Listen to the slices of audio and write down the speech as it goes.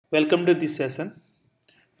Welcome to this session.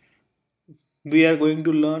 We are going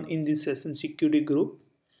to learn in this session security group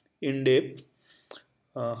in depth,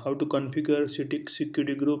 how to configure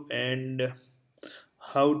security group and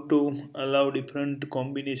how to allow different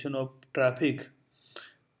combination of traffic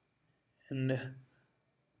and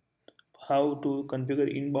how to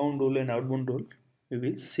configure inbound role and outbound role. We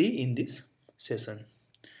will see in this session.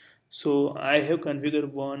 So I have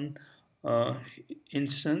configured one uh,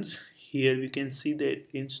 instance. Here we can see the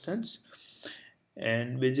instance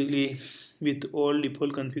and basically with all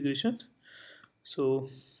default configuration. So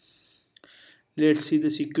let's see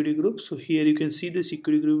the security group. So here you can see the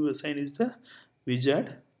security group assigned is the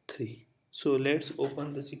wizard 3. So let's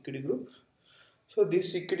open the security group. So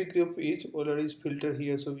this security group is already filtered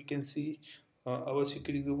here, so we can see our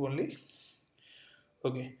security group only.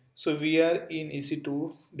 Okay, so we are in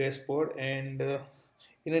EC2 dashboard and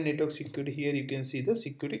in a network security, here you can see the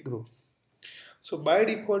security group. So by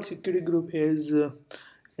default security group has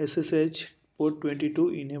SSH port 22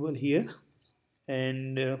 enabled here,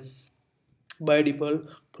 and by default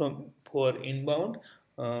for inbound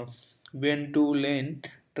when to lane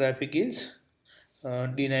traffic is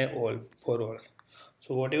deny all for all.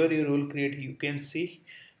 So whatever your rule create, you can see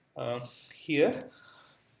here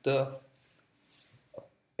the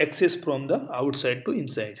access from the outside to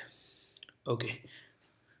inside. Okay,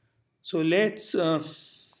 so let's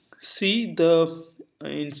see the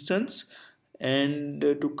instance and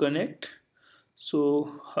to connect.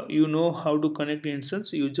 So you know how to connect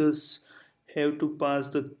instance. You just have to pass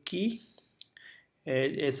the key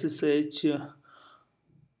as SSH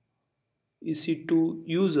EC2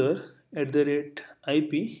 user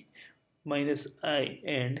 @IP minus I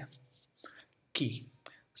and key.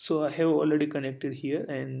 So I have already connected here,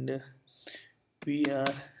 and we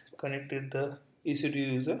are connected the EC2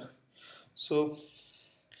 user. So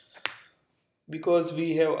because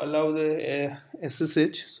we have allowed the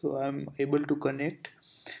SSH, so I'm able to connect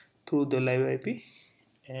through the live IP,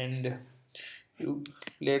 and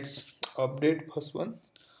let's update first one.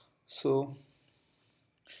 So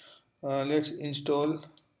let's install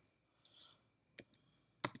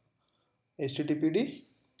HTTPD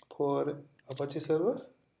for Apache server.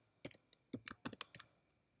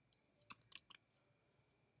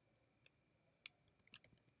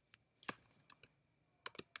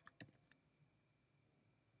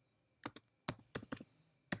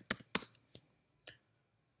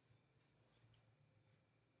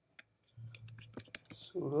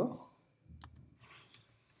 Sudo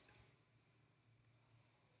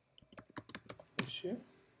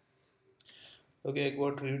okay, I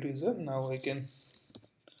got root user. Now I can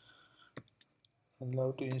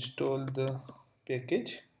allow to install the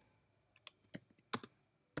package.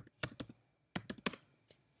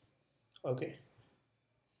 Okay,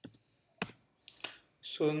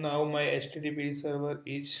 so now my HTTP server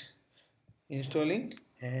is installing,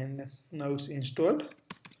 and now it's installed.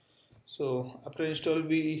 So after install,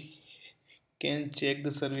 we can check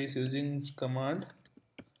the service using command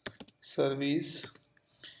service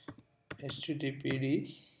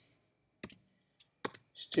HTTPD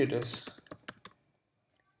status.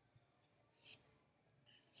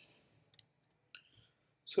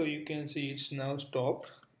 So you can see it's now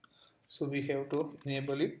stopped. So we have to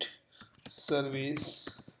enable it. Service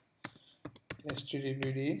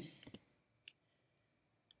HTTPD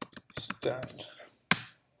start.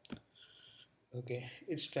 Okay,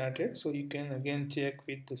 it started. So you can again check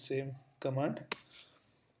with the same command.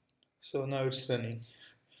 So now it's running.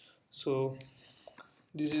 So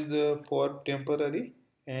this is the for temporary,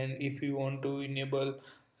 and if you want to enable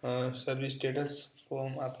service status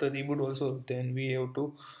from after reboot also, then we have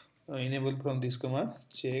to enable from this command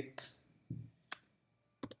check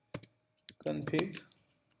config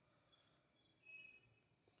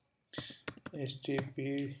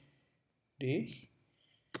HTTPD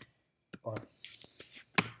on.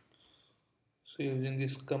 So using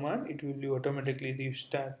this command, it will be automatically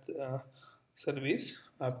restart service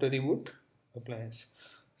after reboot appliance.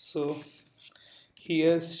 So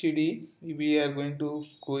here cd, we are going to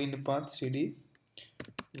go in the path cd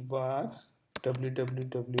var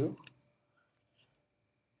www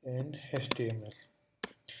and html.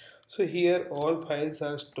 So here all files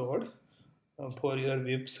are stored for your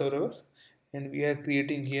web server, and we are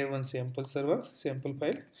creating here one sample file.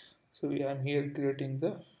 So I am here creating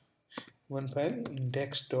the one file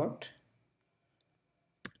index.html.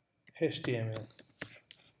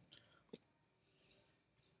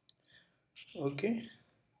 Okay,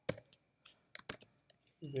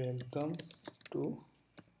 welcome to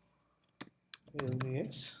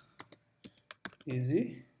AWS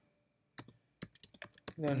easy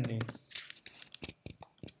learning.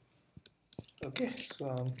 Okay,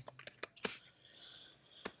 so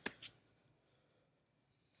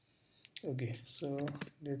okay, so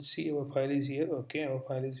let's see, our file is here. Okay, our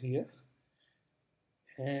file is here,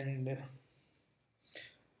 and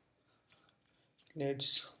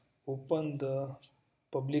let's open the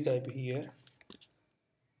public IP here.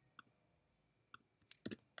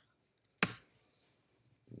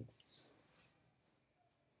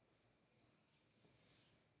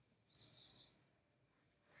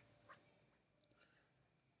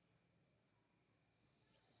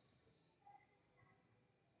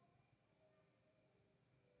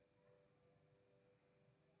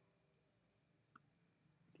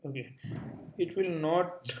 Okay, it will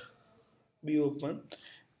not be open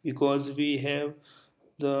because we have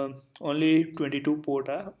the only 22 port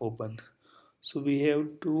are open, so we have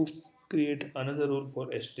to create another rule for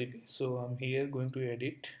HTTP. So I'm here going to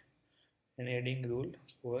edit an adding rule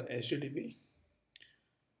for HTTP.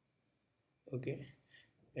 Okay,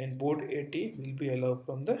 and port 80 will be allowed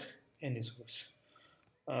from the any source.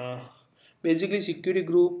 uh, Basically security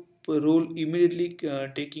group rule immediately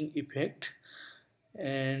taking effect,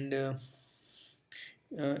 and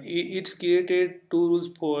it's created two rules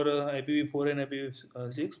for IPv4 and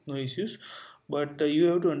IPv6, no issues. But you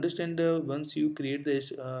have to understand, once you create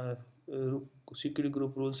this security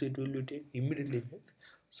group rules, it will be take immediately effect.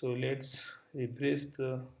 So let's refresh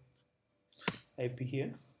the IP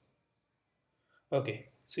here. Okay,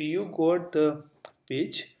 so you got the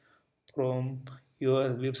page from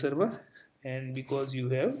your web server, and because you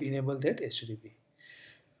have enabled that HTTP.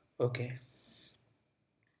 Okay,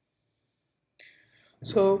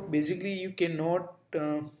 so basically you cannot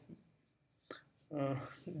uh,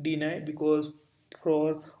 deny, because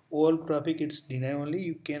for all traffic it's deny only.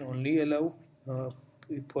 You can only allow uh,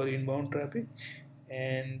 for inbound traffic,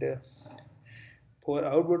 and for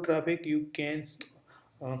outbound traffic you can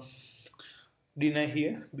uh, deny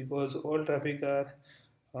here, because all traffic are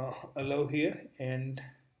allow here, and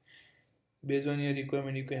based on your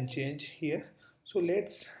requirement you can change here. So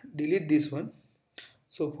let's delete this one.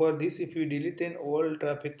 So for this, if you delete, then all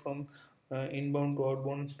traffic from inbound to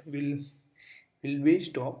outbound will be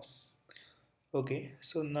stopped. Okay,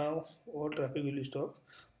 so now all traffic will stop.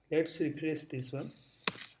 Let's refresh this one.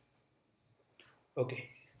 Okay,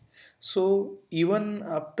 so even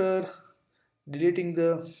after deleting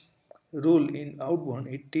the rule in outbound,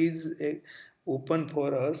 it is open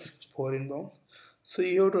for us for inbound. So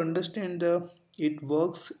you have to understand the it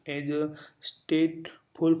works as a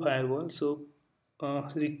stateful firewall. So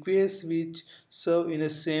requests which serve in a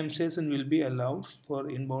same session will be allowed for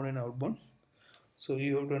inbound and outbound. So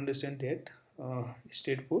you have to understand that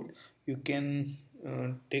stateful. You can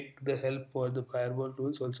take the help for the firewall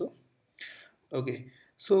rules also. Okay,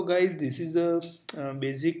 so guys, this is the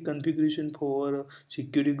basic configuration for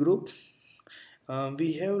security group.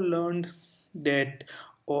 We have learned that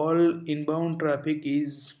all inbound traffic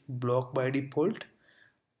is blocked by default.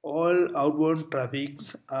 All outbound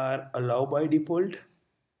traffics are allowed by default.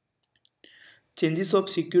 Changes of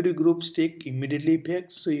security groups take immediately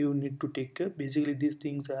effect, so you need to take care. Basically, these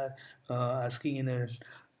things are asking in a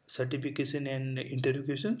certification and interview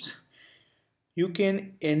questions. You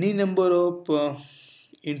can any number of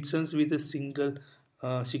instance with a single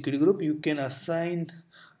security group. You can assign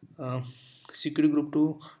uh, security group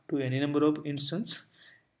to any number of instance,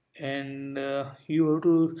 and you have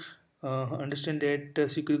to understand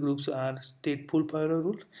that security groups are stateful firewall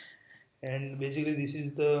rule. And basically this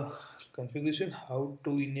is the configuration how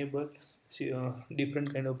to enable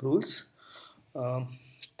different kind of rules. um,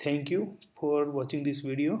 Thank you for watching this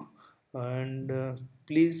video, and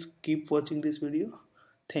please keep watching this video.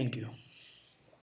 Thank you.